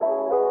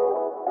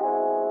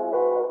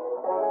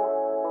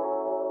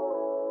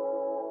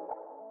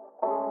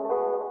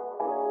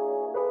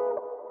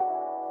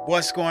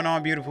What's going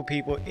on, beautiful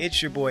people?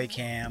 It's your boy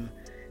Cam.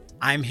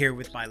 I'm here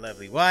with my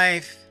lovely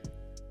wife,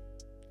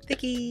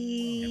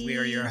 Vicky. and we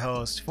are your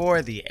hosts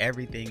for the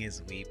Everything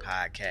Is We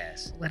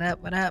podcast. What up?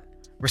 What up?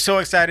 We're so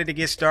excited to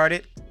get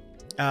started.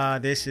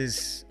 This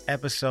is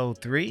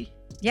episode 3.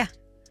 Yeah.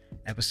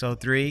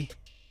 Episode 3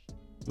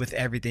 with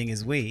Everything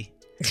Is We.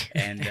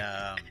 And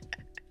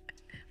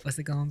What's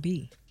it gonna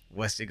be?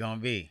 what's it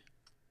gonna be?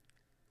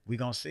 We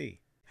gonna see.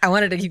 I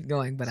wanted to keep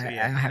going, but So, I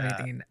don't have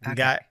anything.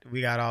 Okay.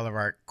 We got all of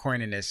our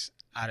corniness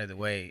out of the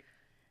way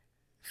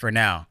for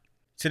now.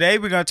 Today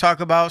we're gonna talk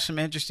about some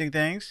interesting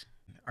things.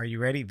 Are you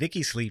ready?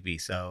 Vicky's sleepy,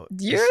 so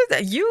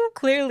You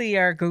clearly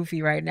are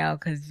goofy right now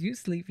because you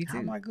sleepy how too.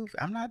 am I goofy?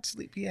 I'm not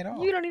sleepy at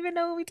all. You don't even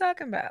know what we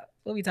talking about.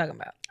 What we talking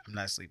about? I'm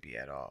not sleepy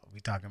at all. We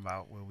talking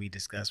about what we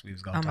discussed we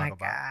was gonna Oh talk my about.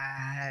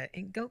 god!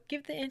 And go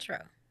give the intro.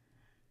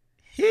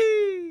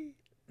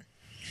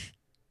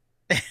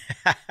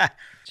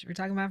 We're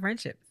talking about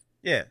friendships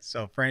Yeah,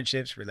 so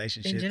friendships,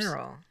 relationships. in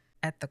general.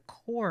 At the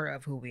core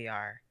of who we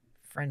are,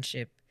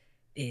 friendship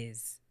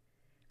is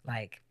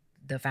like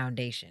the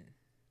foundation.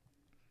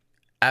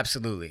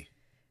 Absolutely.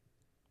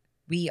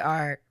 We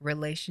are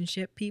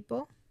relationship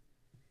people.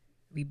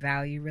 We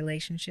value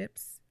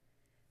relationships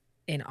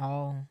in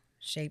all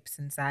shapes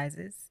and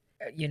sizes.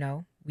 You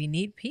know, we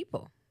need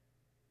people.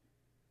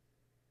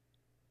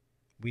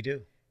 We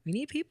do. We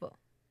need people.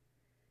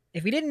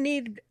 If we didn't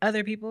need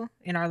other people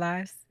in our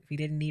lives, if we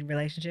didn't need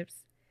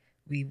relationships,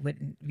 we'd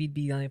be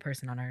the only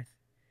person on earth.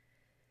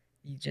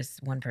 You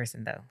just one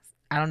person though.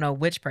 I don't know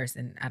which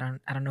person. I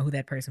don't know who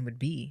that person would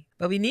be.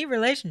 But we need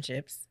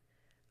relationships.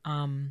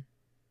 One,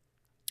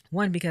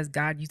 because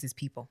God uses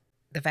people.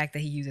 The fact that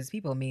he uses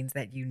people means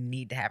that you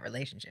need to have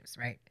relationships,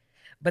 right?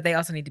 But they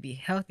also need to be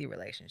healthy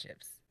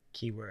relationships.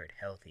 Keyword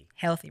healthy.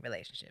 Healthy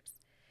relationships.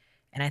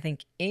 And I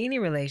think any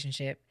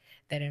relationship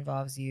that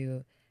involves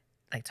you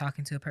like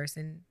talking to a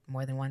person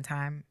more than one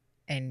time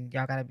and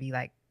y'all gotta be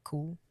like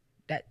cool,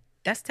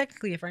 that's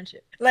technically a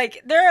friendship.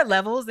 Like there are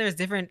levels, there's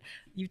different,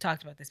 you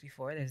talked about this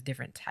before, there's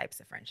different types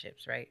of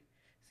friendships, right?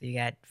 So you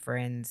got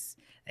friends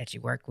that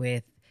you work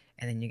with,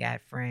 and then you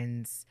got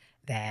friends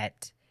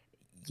that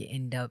you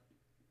end up,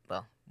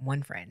 well,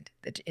 one friend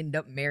that you end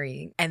up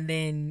marrying. And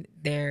then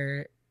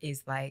there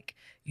is like,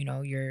 you know,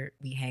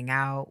 we hang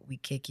out, we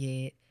kick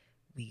it,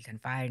 we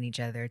confide in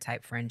each other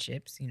type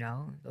friendships, you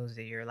know, those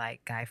are your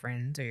like guy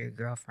friends or your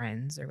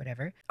girlfriends or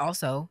whatever.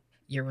 Also,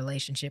 your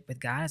relationship with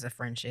God is a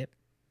friendship.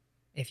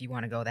 If you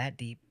want to go that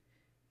deep,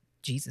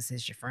 Jesus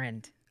is your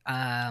friend.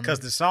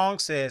 Because the song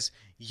says,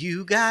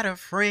 "You got a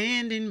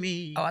friend in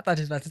me. Oh, I thought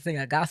you was about to sing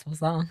a gospel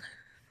song.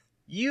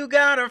 You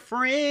got a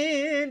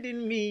friend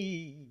in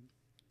me.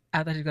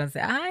 I thought you were going to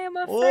say, I am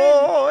a friend.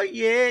 Oh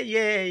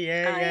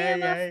yeah. I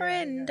am a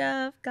friend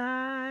of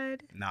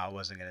God. No, I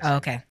wasn't gonna. Say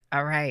Okay.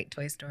 All right.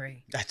 Toy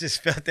Story. that. I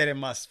just felt that in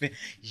my spin.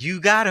 You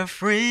got a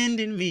friend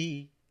in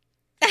me.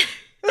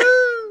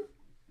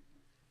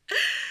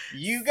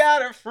 You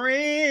got a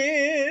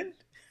friend.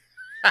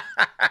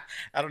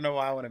 I don't know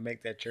why I want to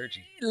make that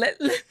churchy.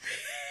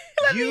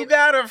 You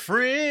got a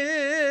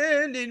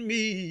friend in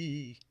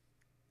me.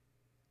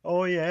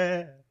 Oh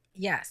yeah.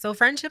 Yeah. So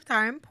friendships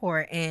are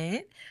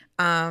important.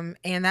 And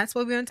that's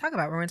what we're going to talk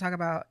about. We're going to talk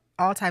about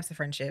all types of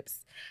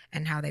friendships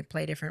and how they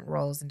play different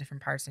roles in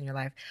different parts in your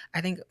life.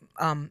 I think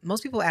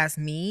most people ask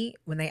me,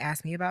 when they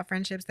ask me about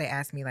friendships, they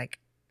ask me like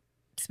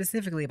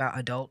specifically about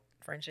adult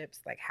friendships,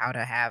 like how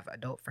to have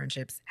adult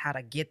friendships, how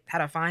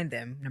to find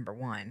them, number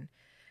one,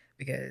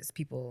 because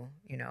people,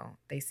 you know,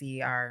 they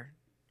see our,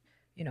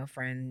 you know,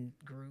 friend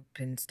group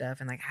and stuff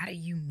and like, how do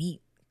you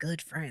meet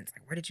good friends?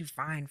 Like, where did you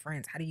find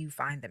friends? How do you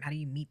find them? How do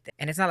you meet them?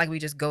 And it's not like we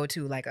just go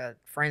to like a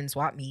friend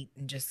swap meet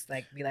and just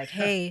like be like,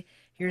 hey,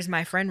 here's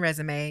my friend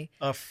resume.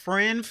 A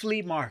friend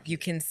flea market. You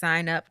can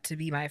sign up to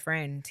be my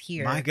friend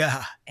here. My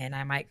God. And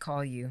I might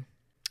call you.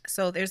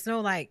 So there's no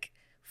like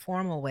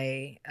formal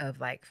way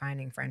of like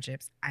finding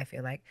friendships, I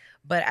feel like.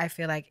 But I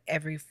feel like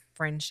every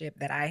friendship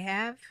that I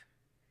have,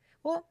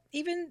 well,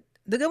 even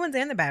the good ones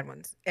and the bad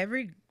ones,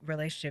 every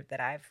relationship that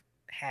I've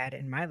had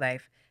in my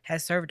life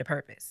has served a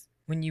purpose.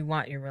 When you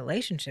want your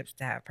relationships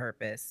to have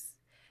purpose,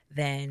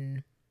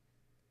 then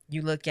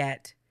you look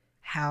at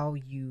how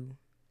you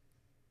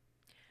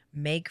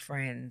make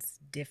friends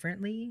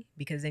differently,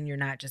 because then you're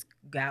not just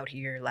out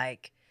here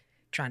like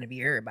trying to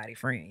be everybody's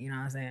friend. You know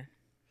what I'm saying?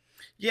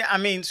 Yeah, I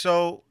mean,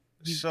 so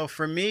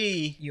for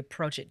me, You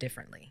approach it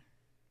differently.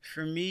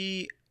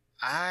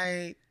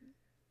 I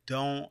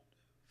don't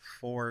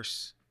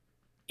force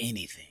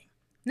anything.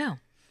 No.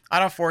 I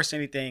don't force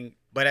anything,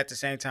 but at the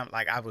same time,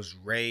 like I was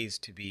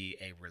raised to be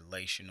a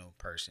relational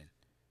person.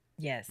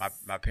 Yes.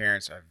 My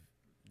parents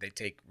they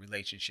take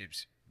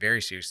relationships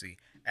very seriously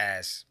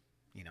as,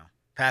 you know,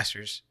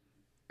 pastors.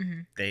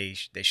 Mm-hmm.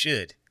 They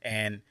should,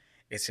 and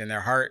it's in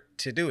their heart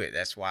to do it.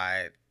 That's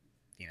why,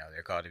 you know,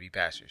 they're called to be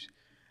pastors.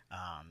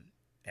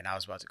 And I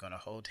was about to go on a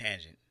whole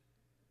tangent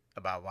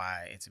about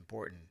why it's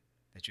important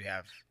that you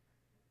have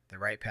the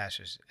right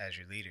pastors as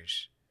your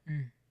leaders,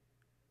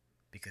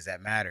 because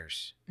that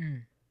matters.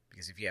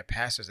 Because if you have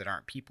pastors that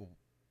aren't people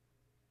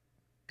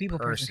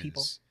persons,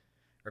 people,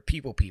 or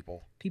people,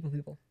 People.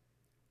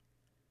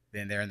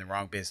 then they're in the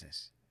wrong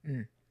business.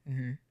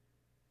 Mm-hmm.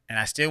 And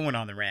I still went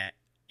on the rant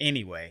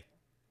anyway.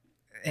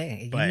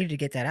 Hey, you But need to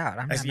get that out.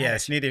 I'm not mad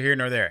it's at you. neither here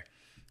nor there.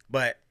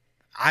 But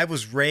I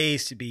was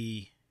raised to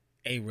be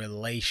a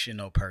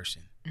relational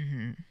person.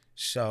 Mm-hmm.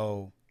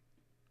 So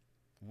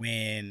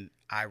when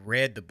I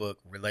read the book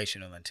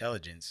Relational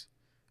Intelligence,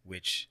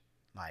 which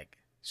like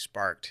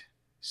sparked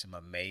some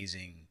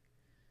amazing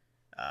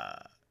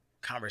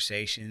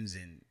conversations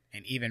and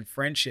even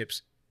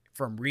friendships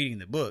from reading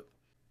the book,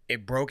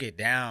 it broke it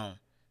down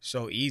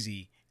so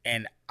easy.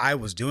 And I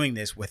was doing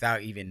this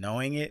without even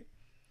knowing it.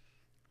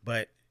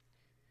 But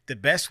the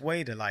best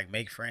way to like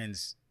make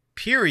friends,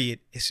 period,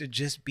 is to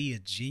just be a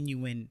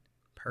genuine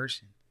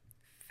person.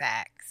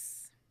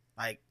 Facts.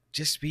 Like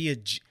just be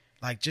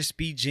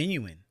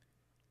genuine.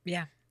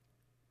 Yeah.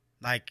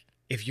 Like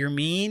if you're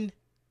mean,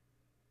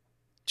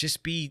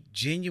 just be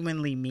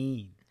genuinely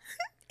mean.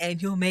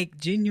 And you'll make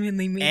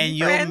genuinely mean And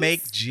friends. you'll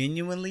make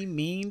genuinely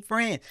mean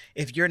friends.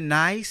 If you're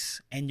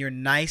nice and you're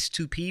nice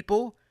to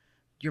people,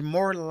 you're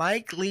more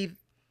likely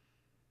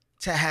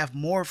to have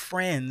more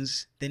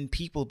friends than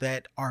people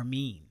that are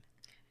mean.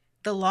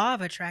 The law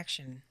of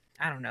attraction,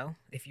 I don't know,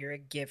 if you're a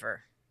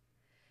giver,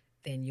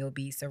 then you'll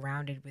be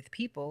surrounded with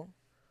people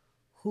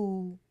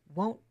who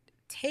won't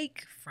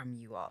take from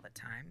you all the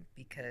time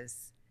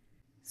because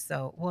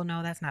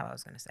no, that's not what I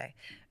was going to say.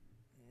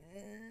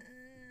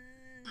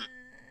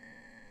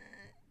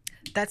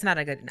 That's not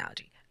a good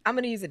analogy. I'm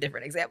going to use a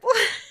different example.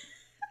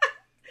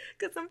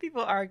 Because some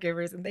people are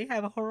givers and they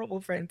have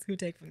horrible friends who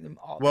take from them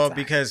all the time. Well,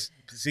 because,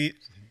 see,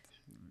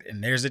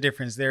 and there's a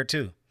difference there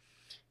too.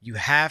 You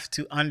have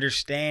to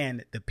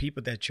understand the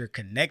people that you're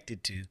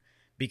connected to,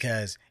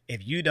 because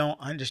if you don't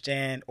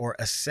understand or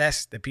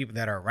assess the people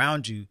that are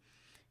around you,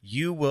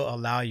 you will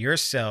allow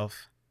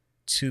yourself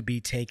to be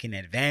taken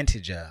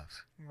advantage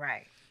of.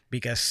 Right.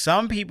 Because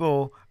some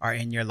people are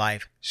in your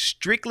life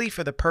strictly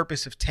for the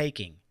purpose of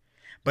taking.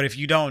 But if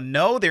you don't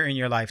know they're in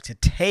your life to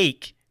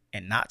take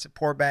and not to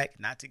pour back,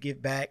 not to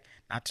give back,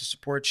 not to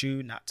support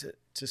you, not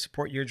to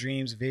support your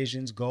dreams,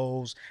 visions,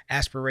 goals,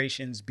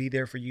 aspirations, be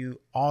there for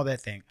you, all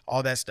that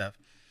stuff,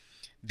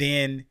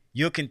 then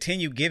you'll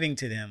continue giving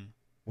to them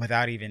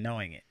without even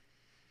knowing it.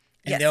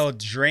 And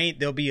Yes.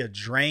 They'll be a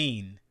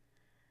drain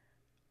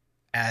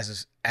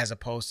as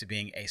opposed to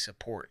being a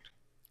support.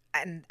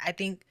 And I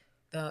think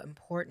the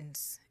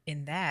importance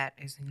in that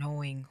is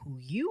knowing who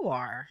you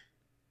are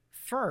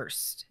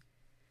first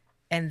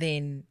and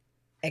then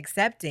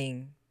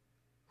accepting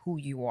who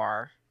you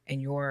are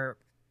and your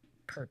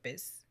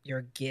purpose,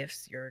 your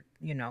gifts, your,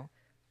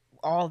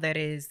 all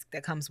that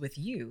comes with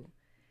you.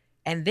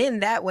 And then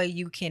that way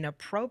you can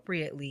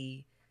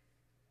appropriately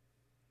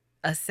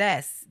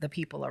assess the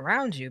people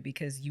around you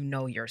because you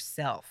know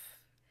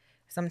yourself.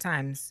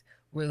 Sometimes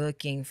we're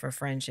looking for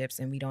friendships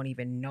and we don't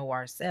even know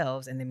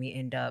ourselves, and then we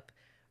end up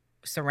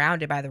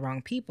surrounded by the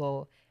wrong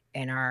people,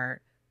 and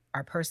our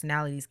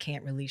personalities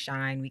can't really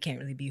shine. We can't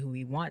really be who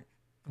we want.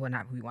 Well,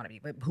 not who we want to be,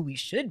 but who we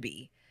should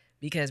be,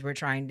 because we're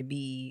trying to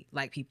be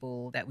like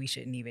people that we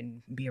shouldn't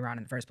even be around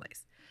in the first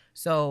place.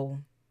 So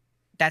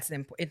that's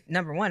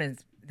number one is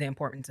the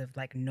importance of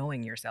like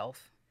knowing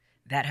yourself.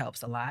 That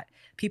helps a lot.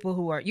 People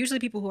who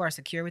are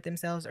secure with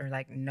themselves, or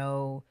like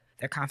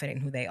they're confident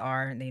in who they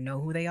are and they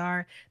know who they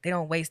are. They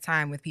don't waste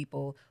time with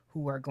people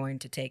who are going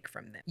to take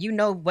from them. You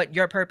know what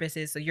your purpose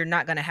is, so you're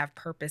not going to have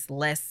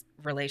purposeless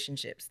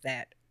relationships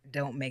that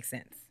don't make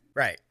sense.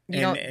 Right.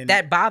 And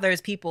that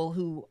bothers people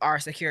who are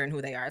secure in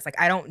who they are. It's like,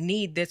 I don't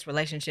need this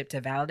relationship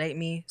to validate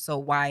me, so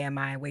why am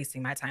I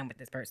wasting my time with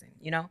this person?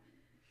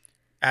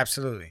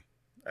 Absolutely.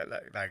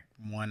 Like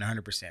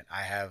 100%.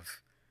 I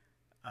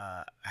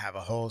have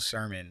a whole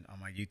sermon on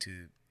my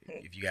YouTube.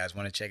 If you guys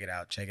want to check it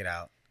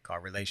out,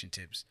 called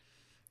Relationships.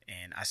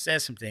 And I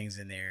said some things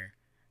in there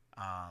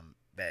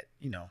that,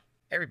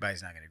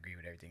 everybody's not going to agree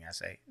with everything I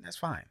say. That's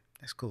fine.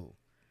 That's cool.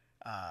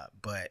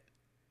 But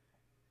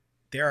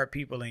there are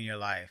people in your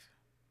life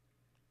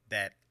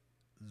that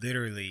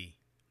literally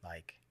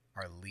like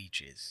are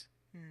leeches.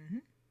 Mm-hmm.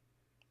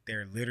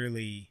 They're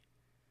literally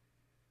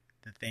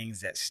the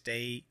things that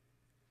stay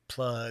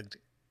plugged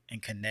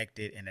and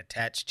connected and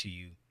attached to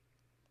you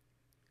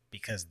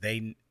because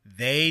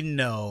they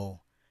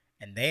know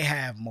and they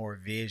have more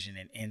vision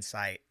and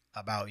insight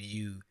about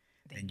you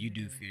than you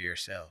do for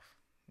yourself.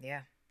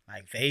 Yeah.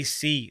 Like they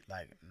see,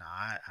 like,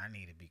 nah, I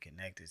need to be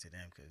connected to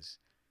them because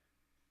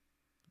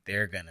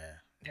they're going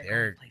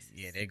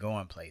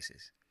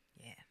places.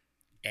 Yeah.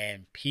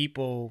 And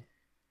people,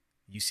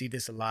 you see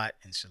this a lot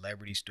in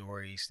celebrity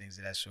stories, things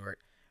of that sort,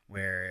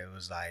 where it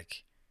was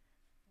like,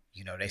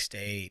 they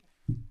stayed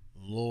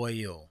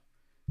loyal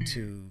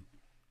to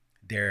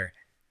their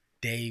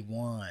day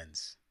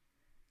ones.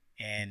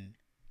 And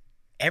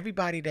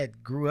everybody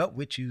that grew up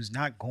with you is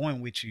not going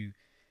with you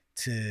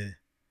to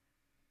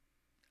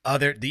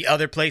the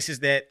other places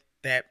that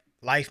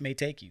life may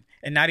take you.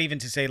 And not even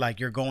to say like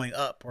you're going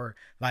up, or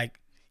like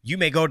you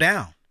may go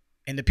down.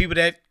 And the people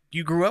that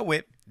you grew up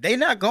with, they're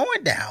not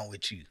going down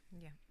with you.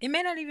 Yeah. It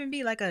may not even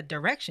be like a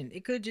direction.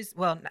 It could just,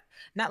 well,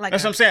 not like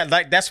That's what I'm saying.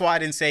 Like, that's why I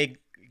didn't say,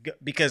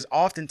 because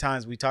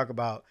oftentimes we talk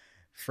about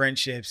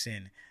friendships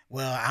and,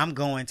 well, I'm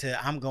going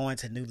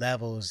to new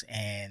levels,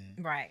 and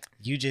right.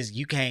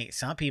 you can't,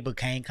 some people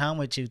can't come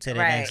with you to the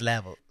Right. next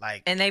level.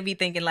 Like, And they be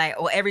thinking like,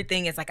 oh,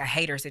 everything is like a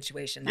hater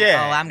situation. Like,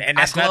 Yeah, oh, and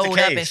I that's not the glowed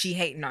up and case. she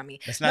hating on me.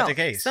 That's not the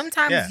case.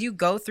 Sometimes Yeah. you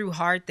go through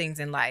hard things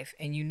in life,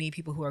 and you need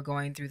people who are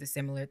going through the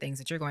similar things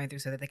that you're going through,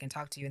 so that they can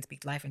talk to you and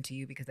speak life into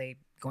you, because they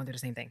going through the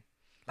same thing.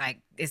 Like,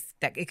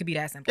 it could be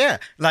that simple. yeah,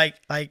 like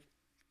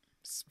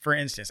for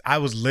instance, I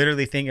was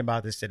literally thinking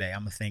about this today.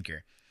 I'm a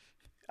thinker.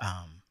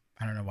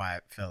 I don't know why I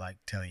feel like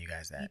telling you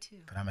guys that, too.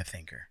 but I'm a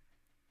thinker.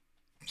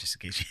 Just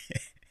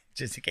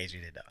in case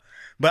you didn't know.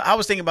 But I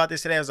was thinking about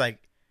this today. I was like,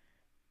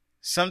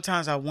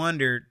 sometimes I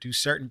wonder, do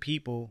certain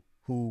people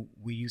who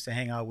we used to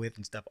hang out with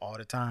and stuff all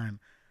the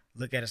time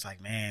look at us like,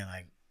 man,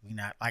 like, we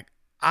not, like,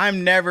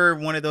 I'm never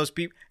one of those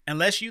people,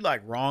 unless you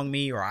like wrong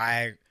me, or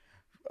I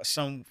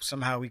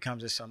somehow we come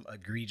to some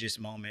egregious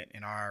moment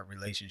in our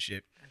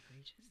relationship.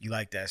 Egregious. You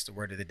like, that's the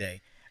word of the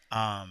day.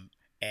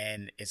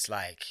 And it's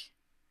like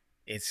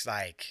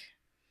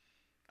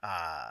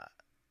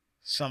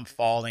some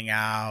falling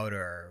out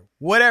or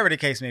whatever the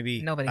case may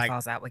be. Nobody like,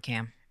 falls out with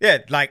Cam. Yeah,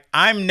 like,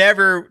 I'm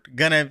never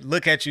gonna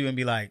look at you and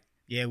be like,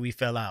 yeah, we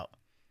fell out.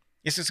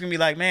 It's just gonna be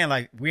like, man,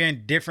 like, we're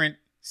in different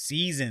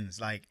seasons.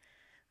 Like,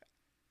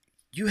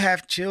 you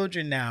have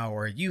children now,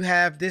 or you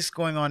have this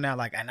going on now.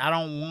 Like, and I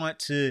don't want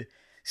to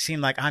seem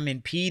like I'm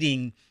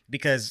impeding,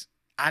 because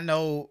I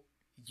know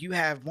you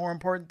have more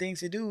important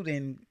things to do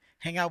than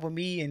hang out with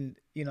me. And,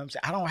 you know what I'm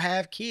saying? I don't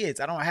have kids.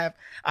 I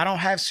don't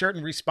have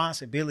certain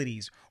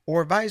responsibilities,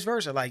 or vice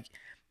versa. Like,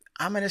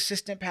 I'm an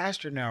assistant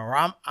pastor now,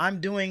 or I'm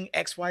doing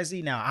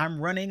XYZ now. I'm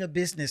running a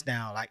business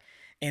now. Like,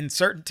 in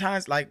certain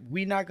times, like,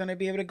 we're not going to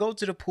be able to go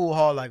to the pool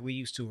hall like we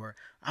used to, or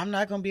I'm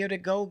not going to be able to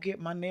go get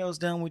my nails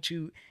done with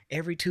you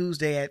every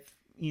Tuesday at,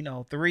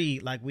 3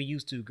 like we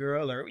used to,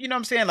 girl, or, you know what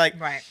I'm saying?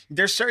 Like, Right.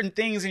 there's certain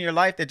things in your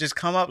life that just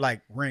come up. Like,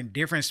 we're in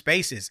different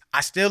spaces.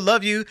 I still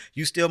love you.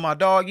 You still my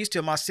dog. You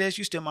still my sis.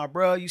 You still my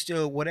bro. You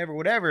still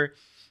whatever.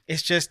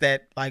 It's just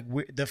that, like,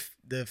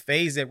 the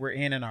phase that we're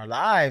in our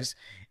lives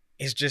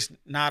is just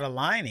not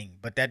aligning.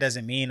 But that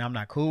doesn't mean I'm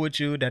not cool with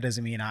you. That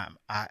doesn't mean I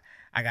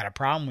got a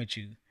problem with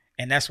you.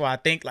 And that's why I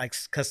think, like,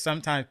 because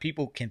sometimes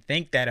people can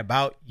think that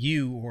about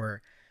you,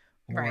 or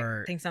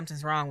Right. Think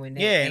something's wrong when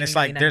they yeah, and ain't it's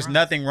even like, there's wrong.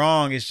 nothing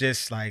wrong. It's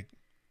just like,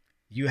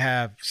 you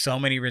have so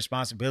many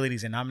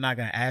responsibilities, and I'm not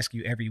gonna ask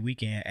you every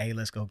weekend, hey,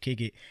 let's go kick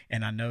it.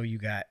 And I know you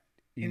got,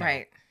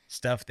 Right.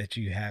 stuff that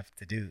you have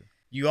to do.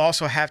 You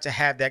also have to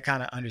have that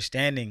kind of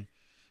understanding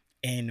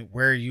in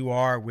where you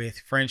are with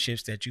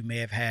friendships that you may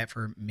have had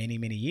for many,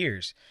 many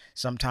years.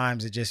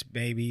 Sometimes it just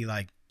may be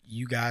like,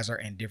 you guys are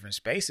in different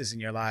spaces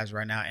in your lives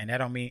right now. And that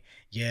don't mean,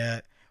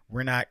 yeah,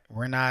 we're not,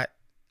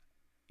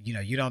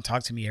 you don't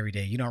talk to me every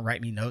day. You don't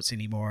write me notes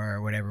anymore,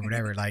 or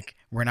whatever. Like,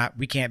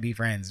 we can't be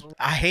friends.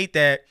 I hate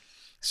that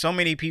so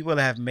many people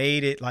have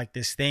made it like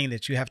this thing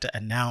that you have to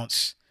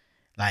announce,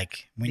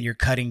 like, when you're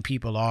cutting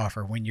people off,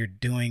 or when you're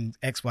doing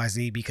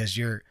XYZ, because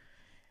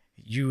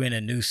you in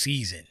a new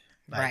season.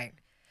 Like, Right.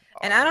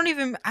 And I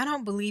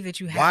don't believe that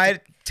you have why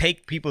to.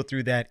 take people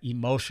through that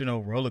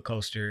emotional roller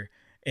coaster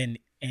and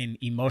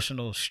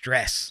emotional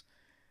stress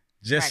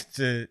just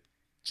to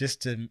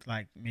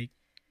like make,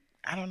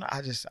 I don't know.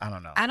 I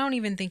don't know. I don't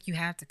even think you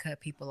have to cut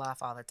people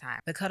off all the time.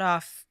 The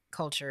cutoff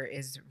culture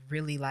is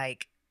really,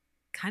 like,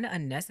 kind of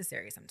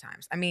unnecessary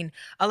sometimes. I mean,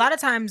 a lot of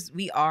times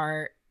we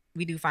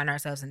do find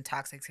ourselves in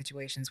toxic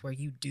situations where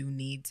you do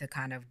need to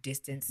kind of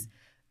distance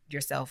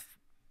yourself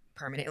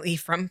permanently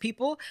from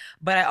people.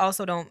 But I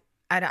also don't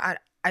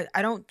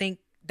think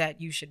that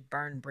you should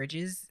burn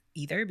bridges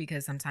either,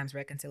 because sometimes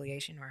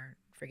reconciliation or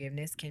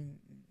forgiveness can,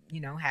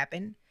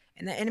 happen.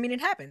 And I mean, it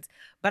happens.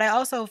 But I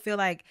also feel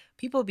like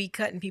people be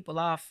cutting people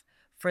off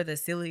for the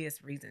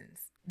silliest reasons.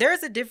 There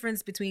is a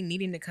difference between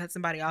needing to cut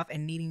somebody off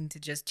and needing to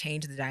just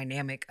change the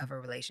dynamic of a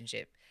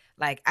relationship.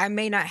 Like, I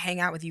may not hang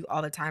out with you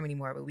all the time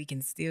anymore, but we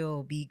can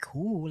still be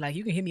cool. Like,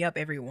 you can hit me up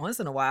every once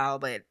in a while,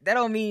 but that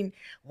don't mean,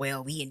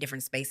 well, we in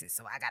different spaces,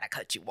 so I gotta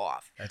cut you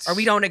off. Or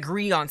we don't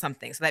agree on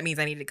something, so that means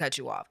I need to cut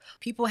you off.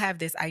 People have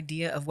this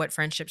idea of what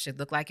friendship should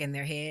look like in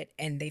their head,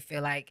 and they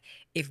feel like,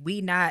 if we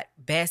not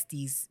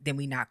besties, then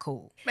we not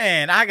cool.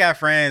 Man, I got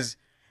friends.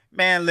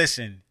 Man,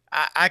 listen,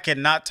 I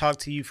cannot talk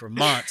to you for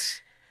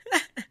months.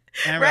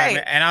 And Right.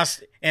 And I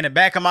was in the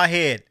back of my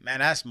head, man,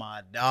 that's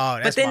my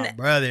dog. That's my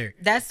brother.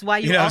 That's why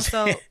You know what I'm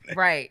also, saying?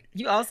 right.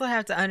 You also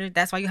have to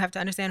that's why you have to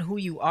understand who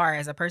you are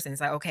as a person.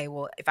 It's like, okay,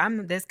 well, if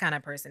I'm this kind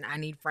of person, I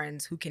need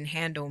friends who can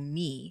handle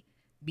me,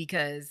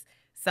 because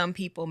some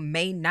people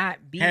may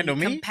not be Handle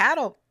me?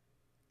 compatible.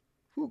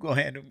 Who gonna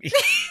handle me?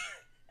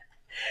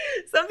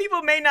 Some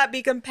people may not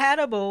be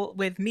compatible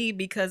with me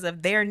because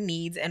of their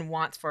needs and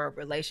wants for a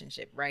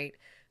relationship, right?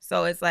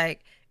 So it's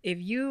like, if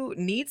you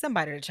need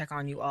somebody to check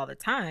on you all the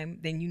time,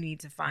 then you need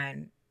to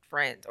find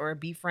friends or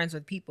be friends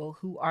with people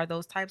who are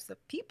those types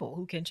of people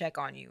who can check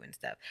on you and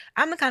stuff.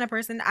 I'm the kind of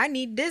person, I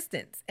need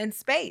distance and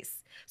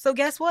space. So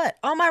guess what?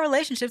 All my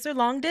relationships are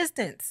long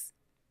distance.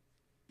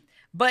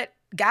 But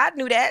God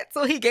knew that,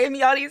 so he gave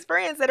me all these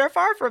friends that are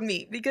far from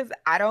me because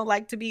I don't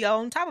like to be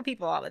on top of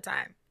people all the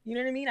time. You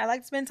know what I mean? I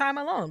like to spend time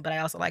alone, but I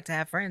also like to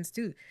have friends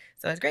too.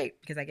 So it's great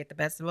because I get the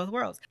best of both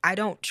worlds. I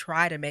don't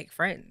try to make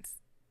friends,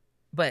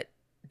 but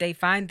they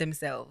find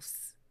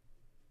themselves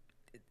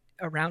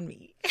around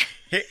me.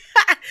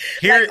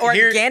 Like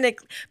organic,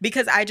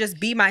 because I just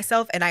be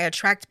myself and I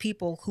attract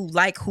people who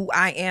like who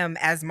I am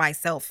as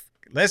myself.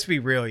 Let's be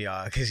real,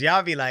 y'all, because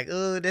y'all be like,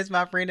 oh, that's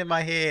my friend in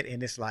my head.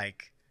 And it's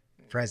like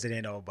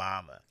President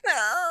Obama.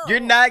 No. You're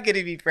not going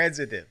to be friends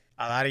with him.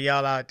 A lot of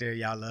y'all out there,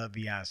 y'all love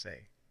Beyonce.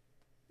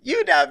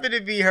 You're not going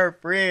to be her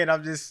friend.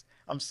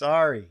 I'm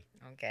sorry.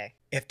 Okay.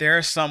 If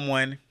there's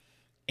someone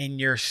in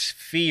your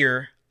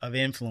sphere of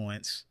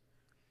influence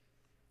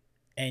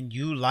and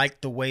you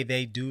like the way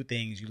they do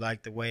things, you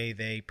like the way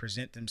they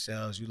present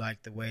themselves, you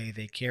like the way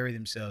they carry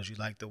themselves, you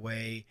like the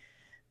way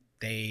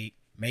they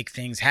make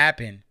things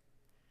happen,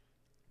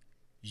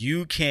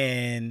 you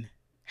can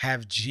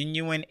have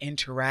genuine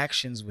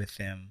interactions with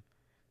them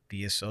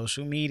via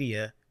social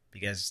media,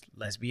 because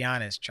let's be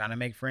honest, trying to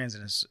make friends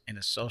in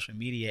a social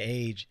media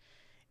age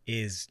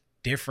is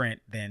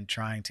different than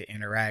trying to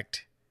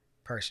interact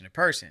person to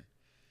person.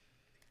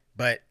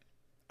 But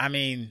I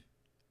mean,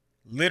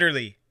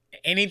 literally,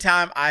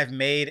 anytime I've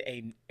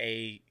made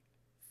a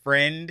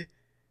friend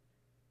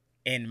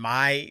in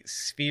my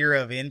sphere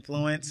of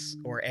influence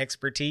or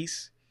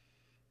expertise,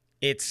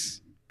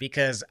 it's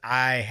because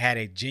I had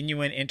a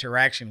genuine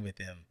interaction with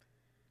them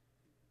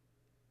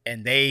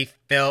and they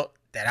felt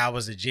that I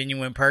was a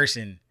genuine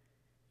person,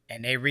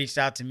 and they reached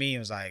out to me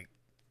and was like,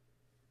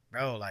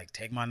 bro, like,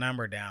 take my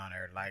number down,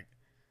 or like,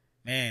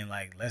 man,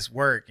 like, let's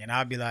work. And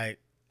I'll be like,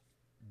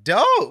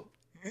 dope,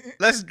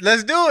 let's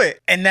do it.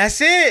 And that's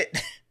it.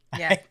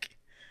 Yeah.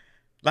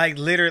 like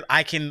literally,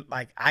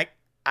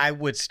 I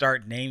would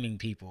start naming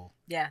people.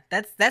 Yeah,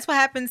 that's what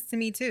happens to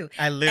me too.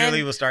 I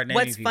literally will start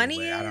naming people. Funny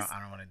is, I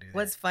don't want to do that.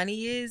 What's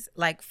funny is,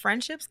 like,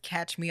 friendships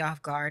catch me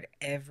off guard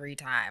every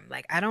time.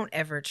 Like, I don't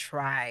ever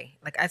try.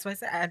 Like, that's why I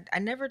said I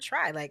never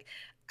try. Like,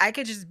 I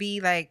could just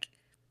be like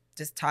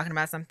just talking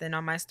about something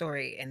on my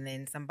story, and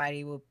then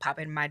somebody will pop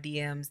in my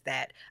DMs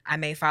that I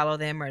may follow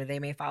them or they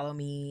may follow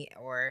me,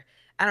 or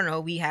I don't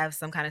know, we have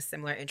some kind of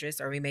similar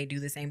interests, or we may do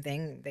the same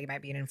thing. They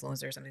might be an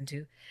influencer or something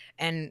too.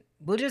 And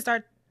we'll just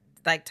start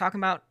like talking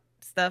about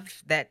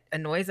stuff that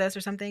annoys us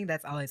or something.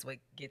 That's always what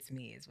gets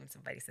me, is when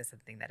somebody says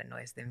something that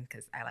annoys them,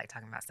 because I like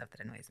talking about stuff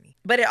that annoys me.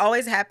 But it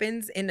always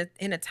happens in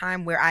a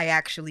time where I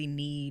actually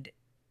need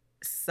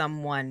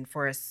someone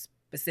for a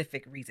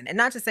specific reason. And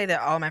not to say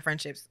that all my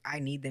friendships, I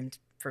need them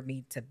for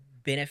me to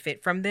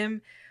benefit from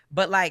them,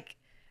 but like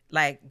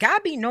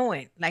God be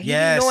knowing, like he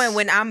be knowing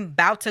when I'm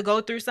about to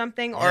go through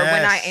something, or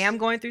when I am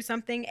going through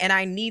something and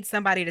I need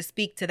somebody to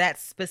speak to that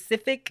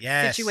specific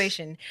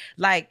situation.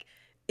 Like,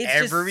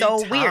 it's just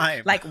so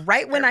weird. Like,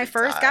 right when I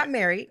first got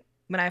married,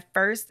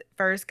 first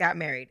got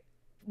married,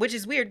 which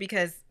is weird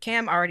because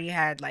Cam already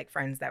had like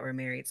friends that were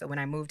married. So when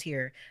I moved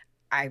here,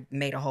 I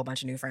made a whole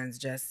bunch of new friends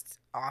just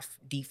off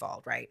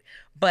default, right?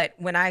 But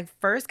when I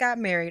first got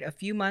married, a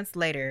few months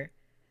later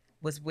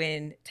was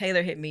when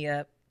Taylor hit me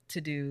up to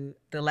do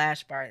the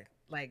Lash Bar,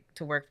 like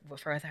to work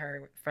for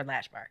her for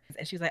Lash Bar.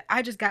 And she was like,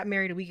 I just got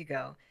married a week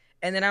ago.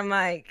 And then I'm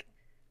like,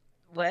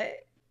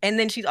 what? And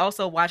then she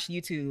also watched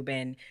YouTube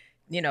and,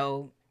 you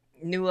know,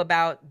 knew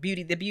about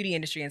the beauty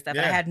industry and stuff.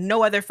 Yeah. And I had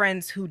no other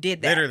friends who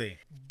did that. Literally.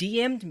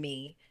 DM'd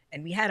me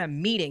and we had a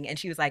meeting and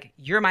she was like,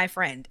 you're my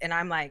friend. And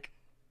I'm like,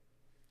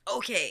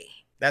 okay.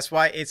 That's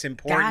why it's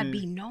important. God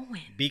be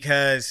knowing.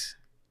 Because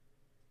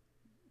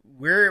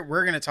we're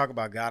going to talk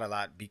about God a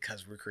lot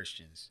because we're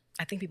Christians.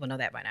 I think people know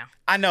that by now.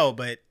 I know,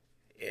 but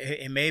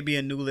it may be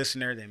a new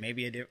listener that may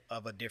be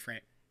of a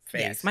different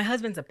faith. Yes, my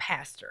husband's a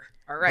pastor.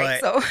 All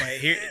right, but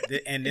here,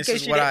 and this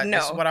is what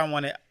I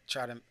want to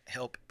try to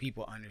help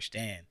people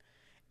understand,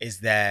 is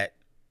that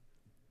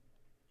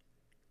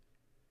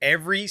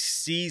every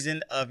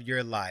season of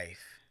your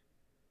life,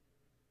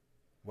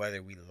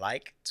 whether we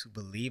like to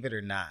believe it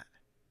or not,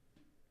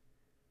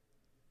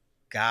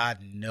 God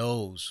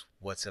knows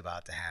what's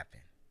about to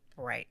happen.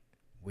 Right.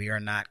 We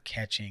are not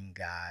catching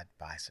God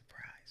by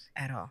surprise.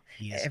 At all.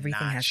 He is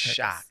Everything not has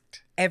shocked.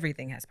 Purpose.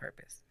 Everything has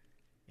purpose.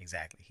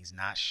 Exactly. He's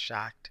not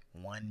shocked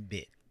one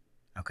bit.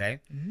 Okay?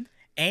 Mm-hmm.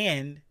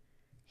 And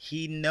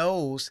he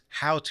knows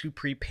how to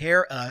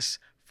prepare us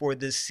for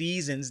the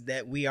seasons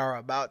that we are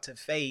about to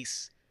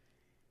face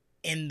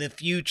in the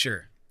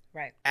future.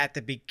 Right. At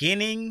the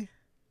beginning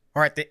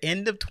or at the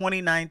end of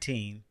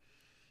 2019,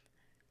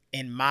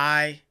 in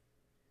my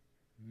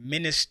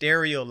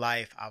ministerial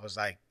life, I was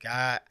like,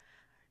 God,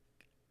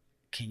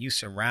 can you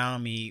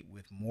surround me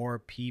with more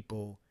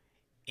people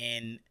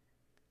in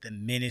the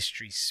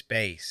ministry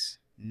space?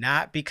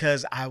 Not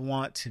because I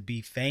want to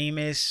be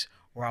famous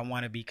or I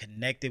want to be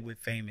connected with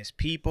famous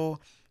people,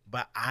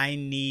 but I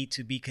need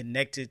to be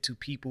connected to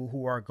people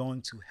who are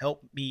going to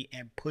help me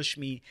and push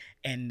me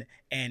and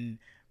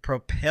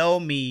propel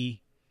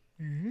me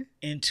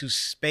into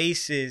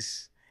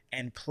spaces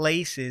and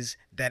places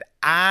that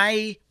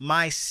I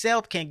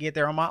myself can't get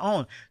there on my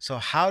own. So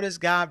how does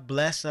God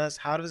bless us?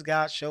 How does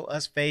God show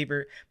us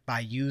favor? By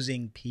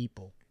using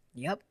people.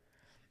 Yep.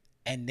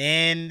 And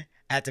then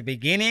at the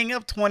beginning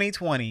of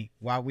 2020,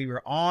 while we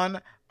were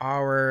on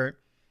our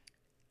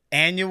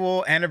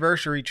annual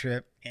anniversary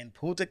trip in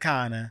Punta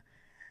Cana,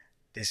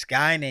 this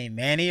guy named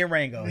Manny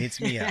Arango hits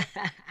me up.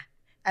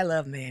 I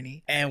love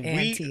Manny. And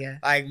Tia.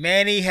 like,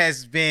 Manny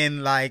has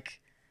been like,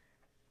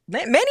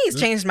 Manny's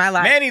changed my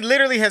life. Manny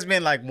literally has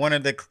been like one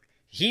of the,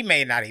 he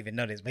may not even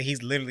know this, but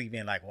he's literally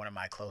been like one of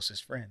my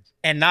closest friends.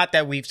 And not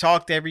that we've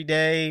talked every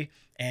day,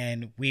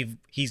 and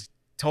he's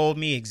told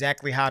me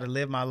exactly how to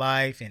live my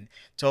life and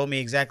told me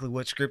exactly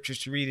what scriptures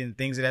to read and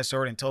things of that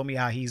sort, and told me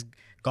how he's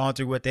gone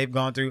through what they've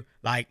gone through.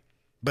 Like,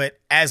 but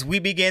as we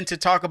begin to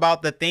talk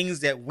about the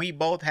things that we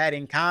both had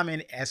in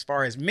common as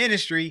far as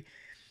ministry,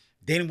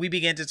 then we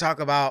begin to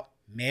talk about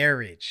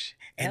marriage.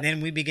 And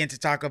then we begin to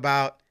talk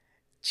about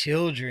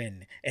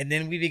children. And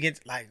then we begin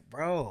to, like,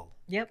 bro.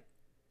 Yep.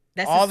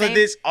 That's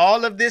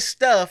all of this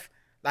stuff,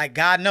 like,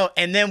 God knows.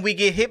 And then we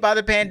get hit by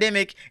the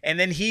pandemic, and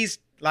then he's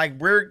like,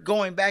 we're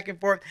going back and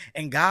forth,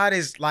 and God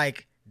is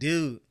like,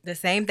 dude. The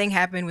same thing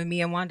happened with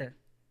me and Wanda.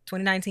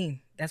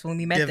 2019. That's when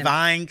we met.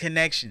 Divine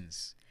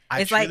connections.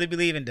 I truly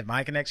believe in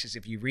divine connections.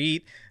 If you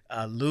read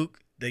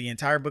Luke, the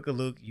entire book of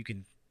Luke, you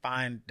can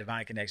find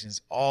divine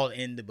connections all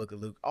in the book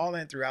of Luke, all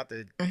in throughout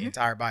the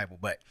entire Bible.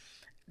 But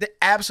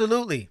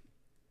absolutely,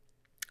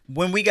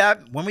 when we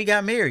got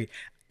married,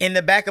 in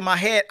the back of my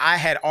head, I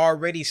had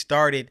already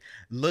started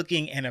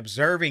looking and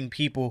observing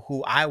people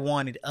who I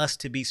wanted us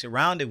to be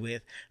surrounded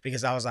with,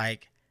 because I was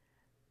like,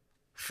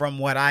 from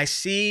what I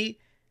see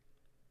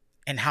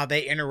and how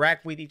they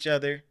interact with each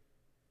other,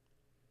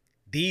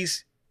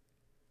 these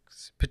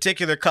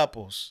particular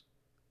couples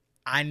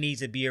I need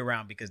to be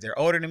around, because they're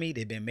older than me.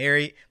 They've been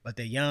married, but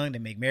they're young. They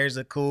make marriage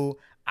look cool.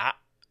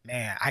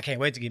 I can't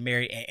wait to get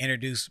married and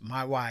introduce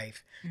my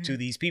wife to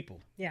these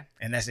people. Yeah.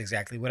 And that's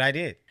exactly what I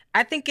did.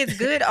 I think it's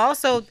good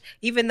also,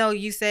 even though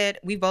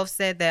we both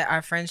said that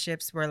our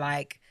friendships were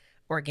like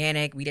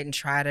organic. We didn't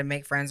try to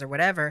make friends or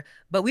whatever,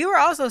 but we were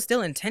also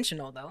still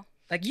intentional though.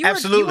 Like you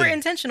were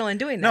intentional in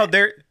doing that.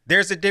 No,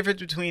 there's a difference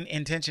between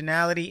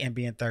intentionality and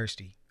being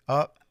thirsty.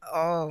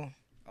 Oh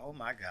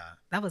my God.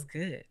 That was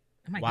good.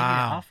 I might give you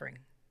an offering.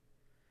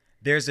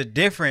 There's a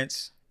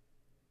difference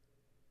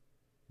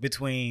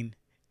between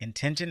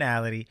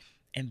intentionality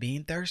and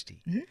being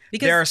thirsty.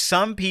 Because there are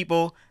some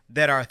people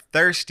that are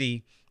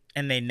thirsty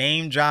and they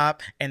name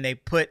drop and they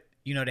put,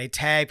 they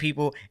tag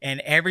people,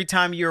 and every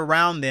time you're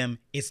around them,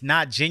 it's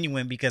not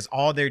genuine, because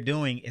all they're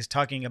doing is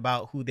talking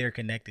about who they're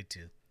connected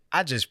to.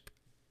 I just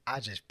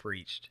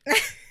preached.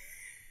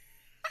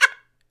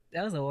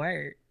 That was a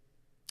word.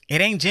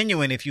 It ain't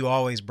genuine if you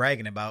always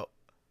bragging about.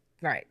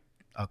 Right.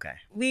 Okay.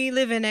 We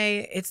live in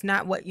it's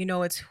not what you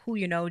know, it's who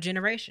you know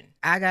generation.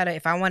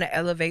 If I want to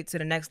elevate to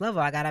the next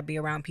level, I gotta be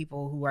around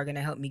people who are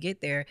gonna help me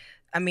get there.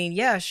 I mean,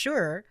 yeah,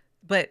 sure,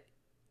 but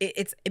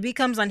it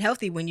becomes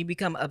unhealthy when you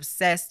become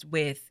obsessed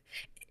with.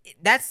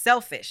 That's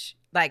selfish.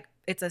 Like,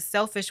 it's a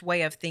selfish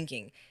way of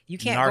thinking. You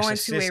can't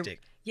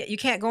you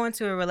can't go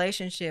into a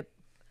relationship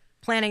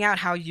planning out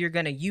how you're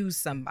gonna use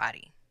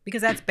somebody,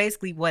 because that's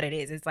basically what it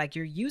is. It's like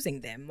you're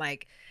using them.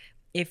 Like,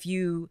 if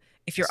you're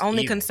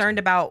only concerned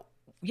about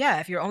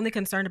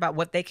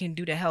what they can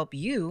do to help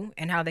you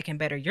and how they can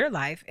better your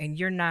life, and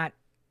you're not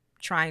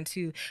trying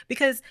to,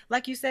 because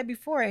like you said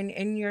before in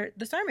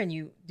the sermon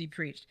you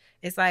preached,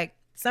 it's like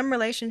some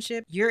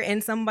relationship, you're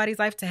in somebody's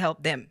life to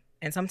help them,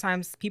 and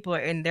sometimes people are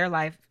in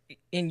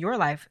your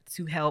life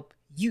to help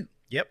you.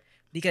 Yep.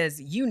 Because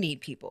you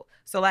need people.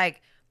 So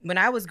like when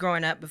I was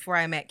growing up, before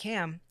I met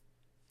Cam,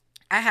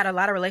 I had a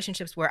lot of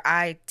relationships where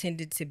I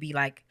tended to be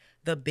like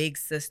the big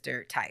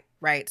sister type,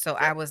 right? So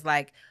I was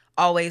like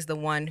always the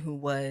one who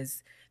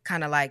was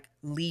kind of like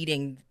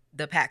leading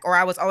the pack, or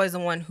I was always the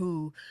one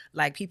who,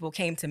 like, people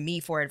came to me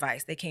for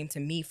advice. They came to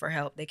me for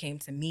help. They came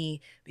to me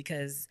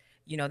because,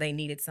 they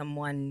needed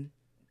someone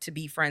to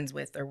be friends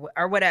with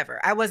or whatever.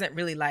 I wasn't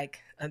really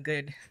like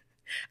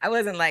I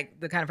wasn't like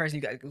the kind of person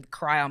you got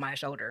cry on my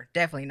shoulder.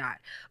 Definitely not.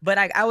 But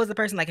I was the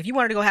person, like, if you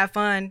wanted to go have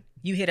fun,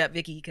 you hit up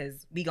Vicky,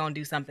 because we gonna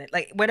do something.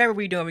 Like, whatever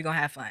we doing, we gonna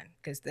have fun,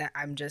 because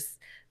I'm just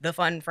the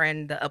fun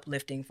friend, the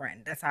uplifting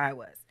friend. That's how I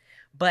was.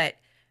 But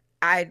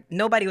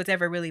nobody was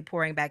ever really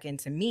pouring back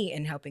into me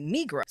and helping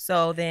me grow.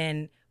 So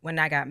then when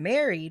I got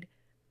married,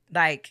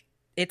 like,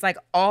 it's like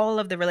all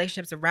of the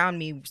relationships around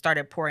me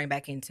started pouring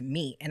back into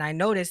me. And I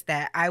noticed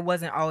that I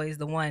wasn't always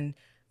the one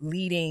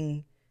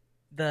leading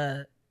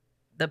the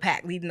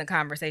pack, leading the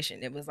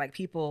conversation. It was like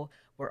people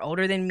were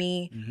older than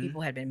me. Mm-hmm.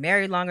 People had been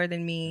married longer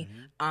than me.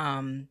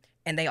 Mm-hmm.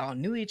 And they all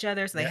knew each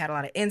other. So they had a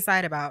lot of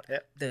insight about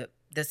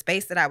the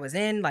space that I was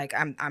in. Like,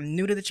 I'm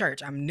new to the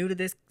church. I'm new to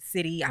this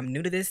city. I'm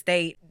new to this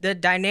state. The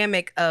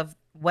dynamic of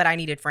what I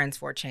needed friends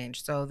for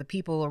changed. So the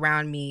people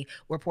around me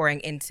were pouring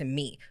into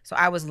me. So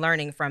I was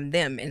learning from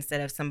them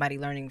instead of somebody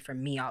learning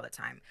from me all the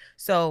time.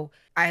 So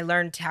I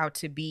learned how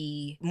to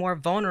be more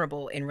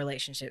vulnerable in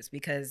relationships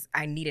because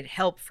I needed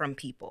help from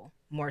people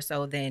more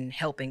so than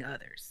helping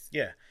others.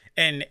 Yeah.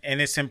 And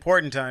it's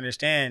important to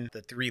understand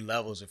the 3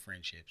 levels of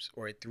friendships,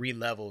 or 3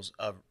 levels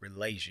of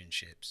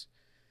relationships.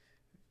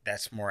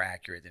 That's more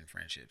accurate than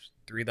friendships.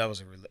 3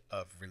 levels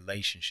of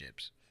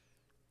relationships.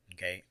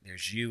 Okay,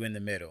 there's you in the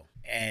middle,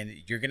 and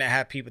you're gonna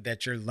have people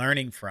that you're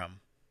learning from.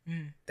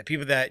 The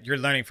people that you're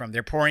learning from,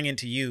 they're pouring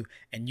into you,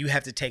 and you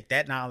have to take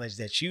that knowledge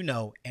that you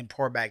know and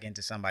pour back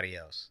into somebody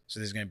else. So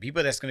there's gonna be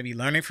people that's gonna be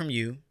learning from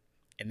you,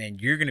 and then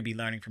you're gonna be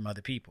learning from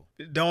other people.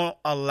 Don't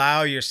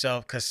allow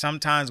yourself, because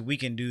sometimes we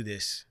can do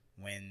this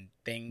when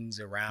things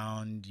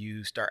around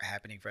you start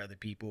happening for other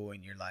people,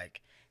 and you're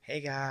like,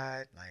 "Hey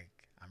God, like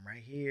I'm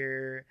right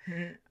here.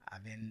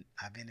 I've been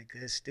a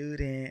good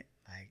student.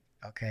 Like,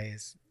 okay,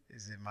 is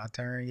it my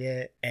turn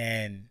yet?"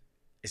 And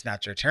it's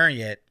not your turn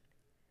yet,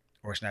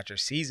 or it's not your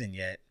season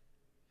yet,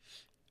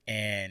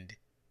 and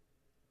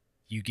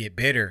you get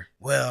bitter.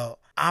 Well,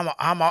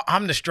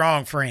 I'm the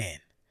strong friend.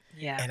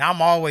 Yeah. And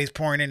I'm always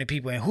pouring into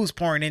people, and who's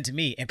pouring into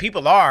me? And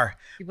people are.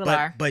 People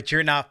are. But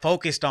you're not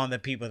focused on the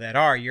people that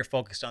are. You're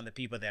focused on the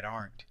people that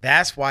aren't.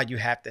 That's why you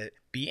have to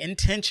be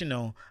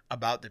intentional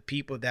about the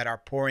people that are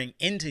pouring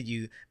into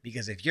you,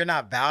 because if you're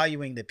not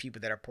valuing the people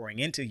that are pouring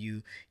into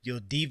you, you'll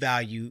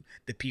devalue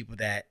the people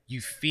that you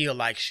feel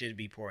like should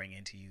be pouring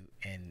into you,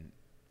 and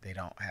they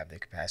don't have the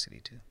capacity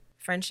to.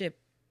 Friendship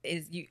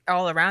is you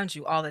all around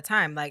you all the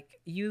time. Like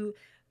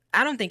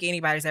I don't think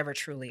anybody's ever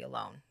truly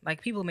alone.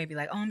 Like people may be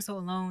like, "Oh, I'm so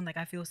alone. Like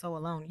I feel so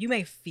alone." You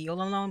may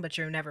feel alone, but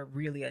you're never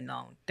really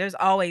alone. There's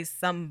always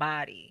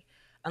somebody,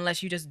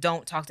 unless you just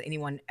don't talk to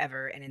anyone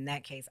ever. And in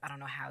that case, I don't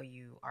know how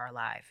you are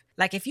alive.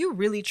 Like if you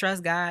really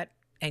trust God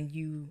and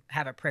you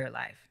have a prayer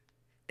life,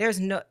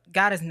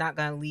 God is not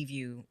going to leave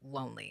you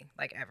lonely,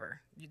 like ever.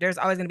 There's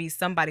always going to be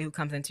somebody who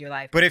comes into your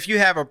life. But if you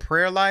have a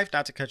prayer life,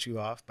 not to cut you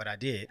off, but I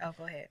did. Oh,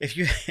 go ahead.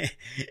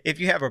 If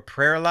you have a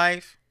prayer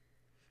life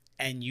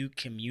and you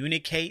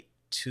communicate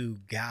to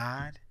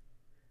God,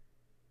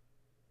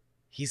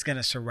 He's going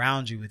to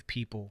surround you with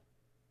people,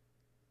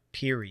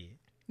 period.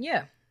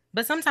 Yeah.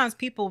 But sometimes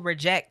people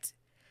reject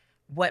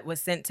what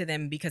was sent to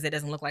them because it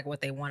doesn't look like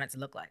what they want it to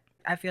look like.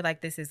 I feel like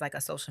this is like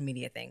a social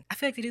media thing. I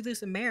feel like they do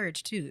this in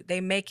marriage too.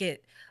 They make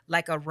it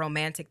like a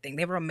romantic thing.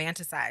 They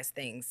romanticize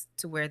things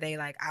to where they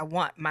like, I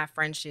want my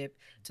friendship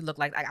to look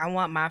like I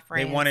want my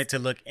friends. They want it to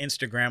look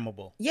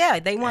Instagrammable. Yeah,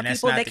 they want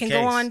people they can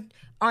go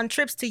on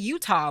trips to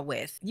Utah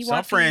with.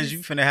 Some friends you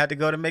finna have to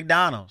go to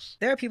McDonald's.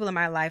 There are people in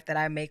my life that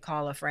I may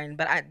call a friend,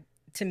 but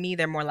to me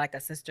they're more like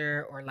a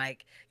sister, or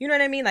like, you know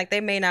what I mean? Like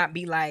they may not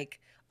be like,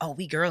 "Oh,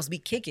 we girls, we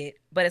kick it."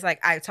 But it's like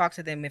I talk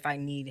to them if I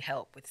need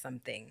help with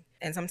something.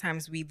 And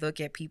sometimes we look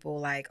at people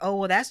like, "Oh,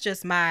 well, that's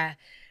just my,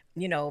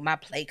 my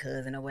play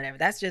cousin or whatever.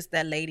 That's just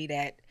that lady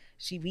that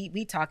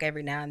we talk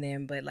every now and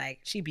then, but like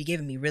she be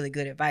giving me really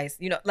good advice."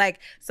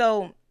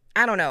 So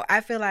I don't know.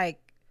 I feel like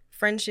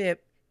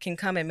friendship can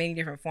come in many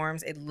different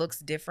forms. It looks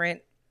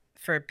different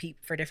for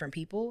different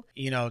people.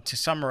 To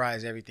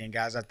summarize everything,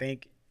 guys,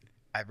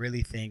 I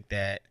really think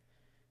that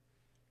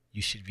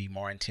you should be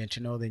more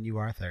intentional than you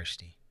are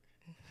thirsty.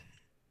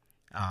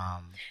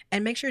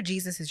 And make sure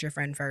Jesus is your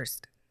friend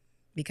first,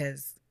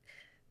 because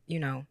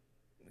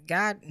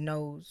God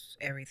knows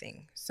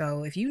everything.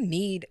 So if you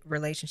need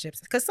relationships,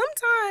 because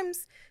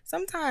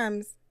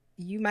sometimes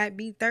you might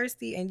be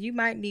thirsty and you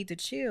might need to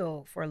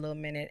chill for a little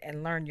minute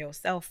and learn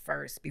yourself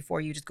first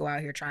before you just go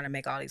out here trying to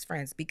make all these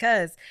friends,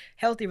 because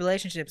healthy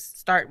relationships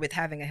start with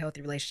having a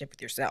healthy relationship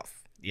with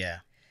yourself. Yeah.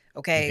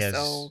 Okay,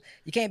 so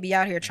you can't be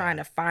out here trying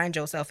to find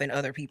yourself in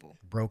other people.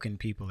 Broken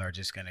people are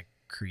just going to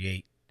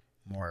create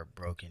more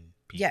broken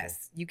people.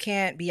 Yes, you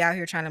can't be out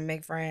here trying to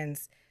make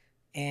friends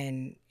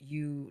and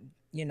you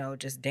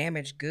just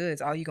damage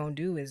goods. All you're going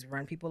to do is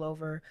run people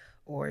over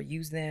or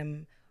use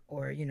them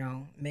or,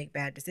 make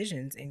bad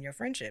decisions in your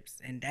friendships.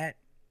 And that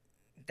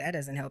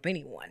doesn't help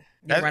anyone.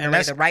 You run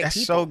away the right people.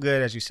 That's so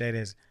good, as you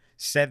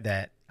said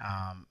that.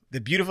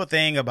 The beautiful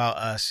thing about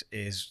us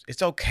is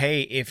it's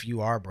okay if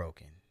you are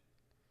broken.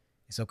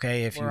 It's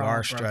okay if you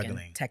are struggling.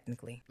 Broken,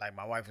 technically. Like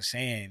my wife was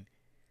saying,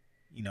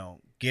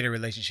 get a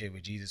relationship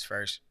with Jesus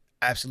first.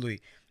 Absolutely.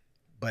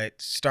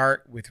 But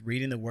start with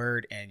reading the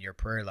word and your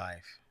prayer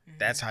life. Mm-hmm.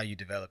 That's how you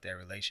develop that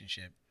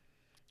relationship.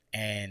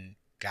 And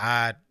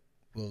God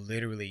will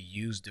literally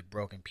use the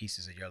broken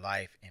pieces of your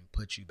life and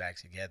put you back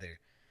together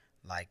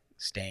like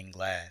stained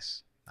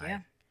glass.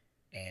 Yeah.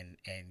 And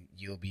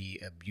you'll be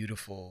a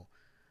beautiful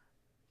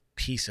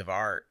piece of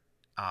art.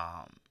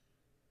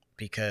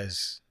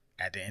 Because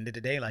at the end of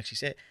the day, like she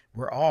said,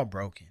 we're all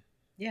broken.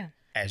 Yeah.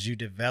 As you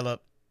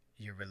develop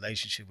your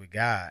relationship with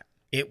God,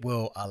 it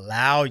will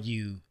allow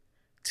you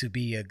to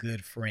be a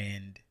good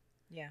friend,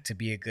 to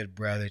be a good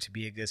brother, to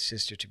be a good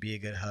sister, to be a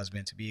good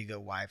husband, to be a good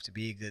wife, to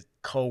be a good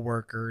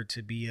coworker,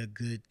 to be a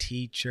good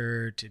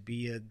teacher, to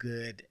be a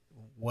good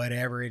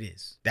whatever it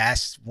is.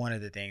 That's one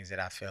of the things that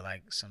I feel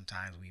like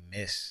sometimes we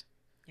miss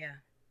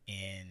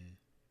in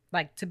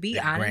Like, to be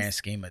the grand honest,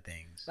 scheme of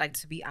things.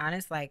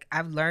 like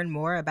I've learned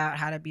more about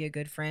how to be a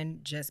good friend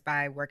just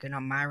by working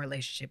on my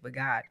relationship with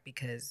God,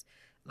 because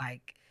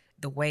like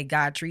the way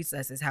God treats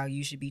us is how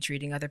you should be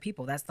treating other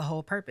people. That's the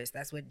whole purpose.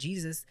 That's what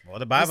Jesus Well,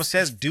 the Bible was-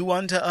 says, "Do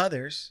unto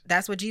others."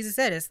 that's what Jesus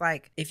said. It's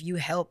like, if you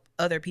help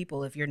other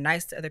people, if you're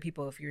nice to other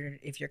people, if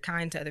you're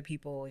kind to other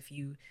people, if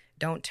you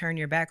don't turn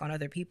your back on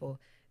other people,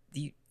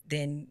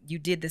 then you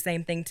did the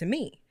same thing to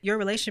me. Your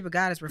relationship with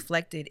God is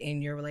reflected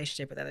in your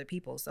relationship with other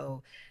people.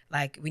 So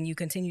like when you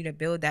continue to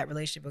build that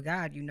relationship with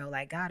God, you know,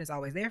 like God is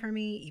always there for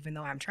me, even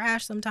though I'm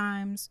trash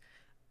sometimes,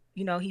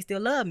 you know, he still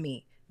loved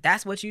me.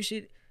 That's what you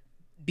should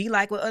be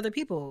like with other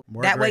people.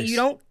 More that way grace. you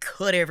don't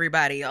cut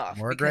everybody off.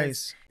 More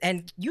grace.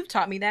 And you've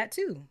taught me that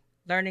too.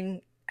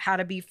 Learning how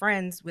to be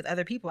friends with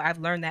other people. I've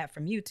learned that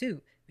from you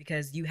too,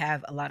 because you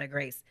have a lot of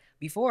grace.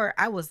 Before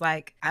I was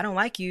like, I don't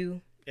like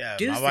you. Yeah,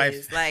 Deuces. my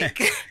wife.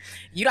 Like, I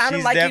don't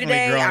she's like you definitely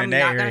today. grown I'm in that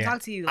not going area. to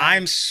talk to you. Like,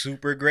 I'm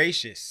super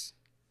gracious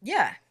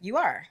yeah, you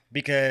are.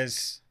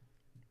 because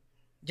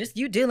Just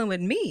you dealing with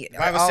me the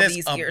Bible all says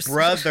these a years.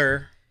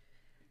 brother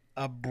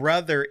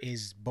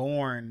is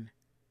born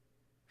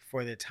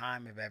for the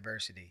time of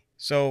adversity.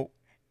 So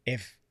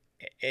if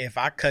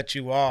I cut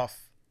you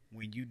off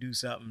when you do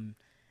something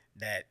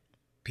that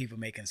people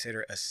may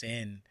consider a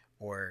sin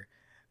or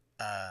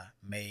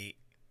may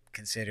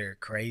consider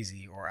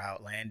crazy or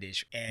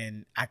outlandish,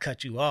 and I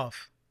cut you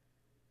off,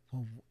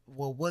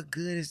 well, what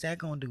good is that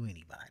going to do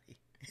anybody?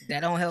 That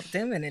don't help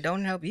them and it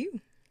don't help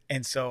you.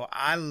 And so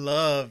I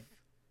love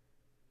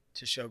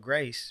to show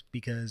grace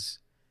because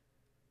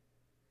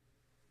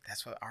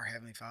that's what our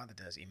Heavenly Father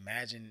does.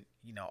 Imagine,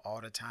 all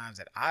the times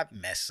that I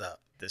mess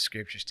up. The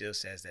scripture still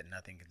says that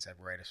nothing can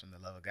separate us from the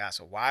love of God.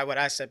 So why would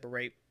I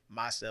separate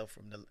myself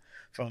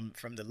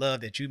from the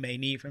love that you may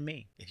need from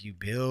me? If you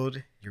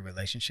build your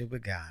relationship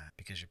with God,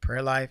 because your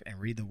prayer life and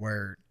read the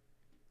word,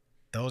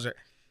 those are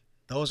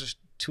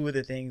two of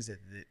the things that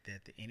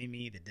the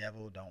enemy, the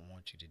devil, don't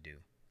want you to do.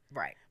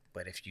 Right.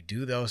 But if you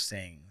do those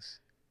things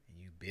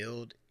and you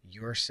build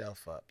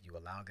yourself up, you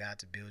allow God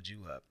to build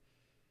you up,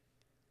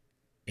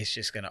 it's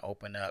just going to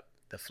open up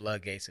the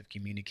floodgates of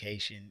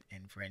communication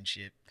and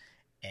friendship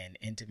and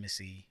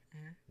intimacy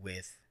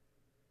with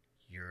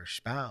your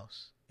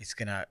spouse. It's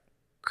going to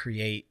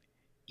create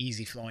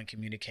easy flowing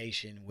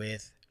communication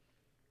with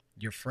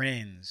your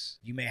friends.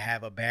 You may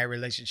have a bad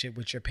relationship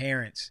with your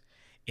parents.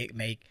 It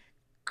may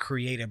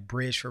create a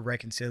bridge for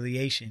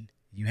reconciliation.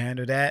 You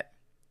handle that,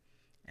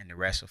 and the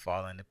rest will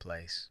fall into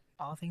place.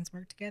 All things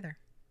work together.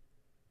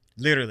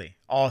 Literally,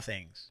 all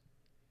things.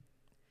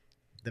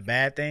 The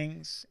bad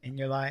things in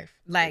your life,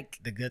 like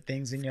the good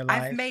things in your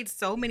life. I've made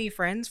so many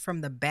friends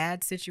from the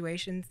bad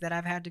situations that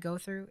I've had to go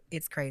through.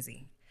 It's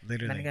crazy.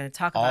 Literally. I'm going to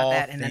talk about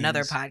that in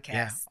another podcast.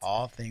 Yeah,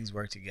 all things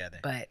work together.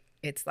 But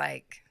it's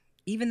like,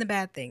 even the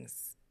bad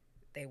things,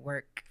 they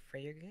work for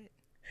your good.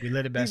 We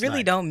live the best We really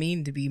life. don't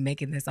mean to be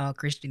making this all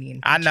Christian-y.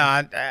 I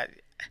know.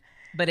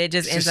 But it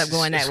just ends up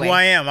going that way. Who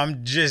I am.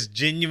 I'm just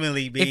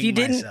genuinely being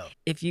myself.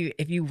 If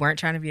you weren't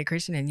trying to be a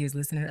Christian and you was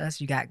listening to us,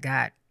 you got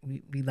God.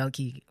 We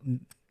low-key,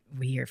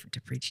 we here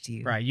to preach to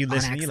you. Right. You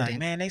listen, you're like, accident.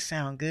 man, they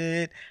sound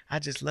good. I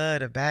just love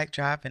the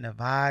backdrop and the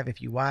vibe.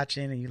 If you're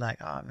watching and you're like,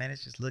 oh, man,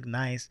 it just look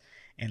nice.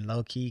 And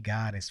low-key,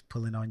 God is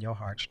pulling on your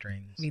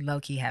heartstrings. We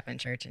low-key have in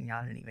church and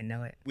y'all didn't even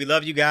know it. We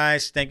love you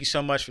guys. Thank you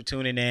so much for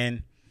tuning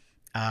in.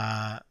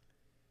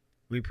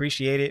 We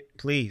appreciate it.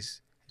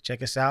 Please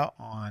check us out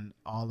on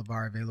all of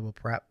our available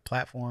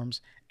platforms: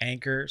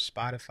 Anchor,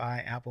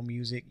 Spotify, Apple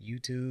Music,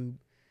 YouTube.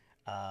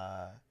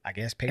 I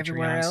guess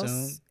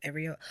Patreon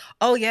soon.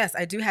 Oh yes,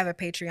 I do have a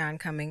Patreon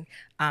coming.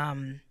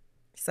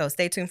 So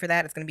stay tuned for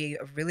that. It's going to be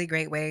a really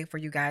great way for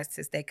you guys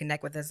to stay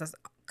connected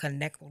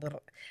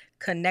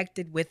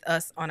with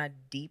us on a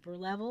deeper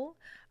level,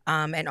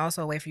 and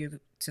also a way for you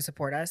to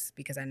support us,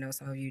 because I know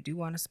some of you do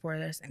want to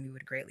support us, and we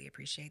would greatly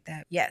appreciate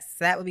that. Yes,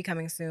 so that will be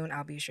coming soon.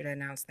 I'll be sure to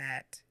announce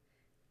that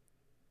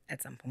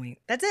at some point.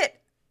 That's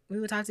it. We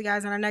will talk to you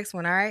guys on our next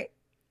one. All right.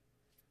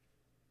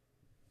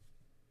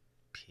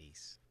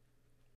 Peace.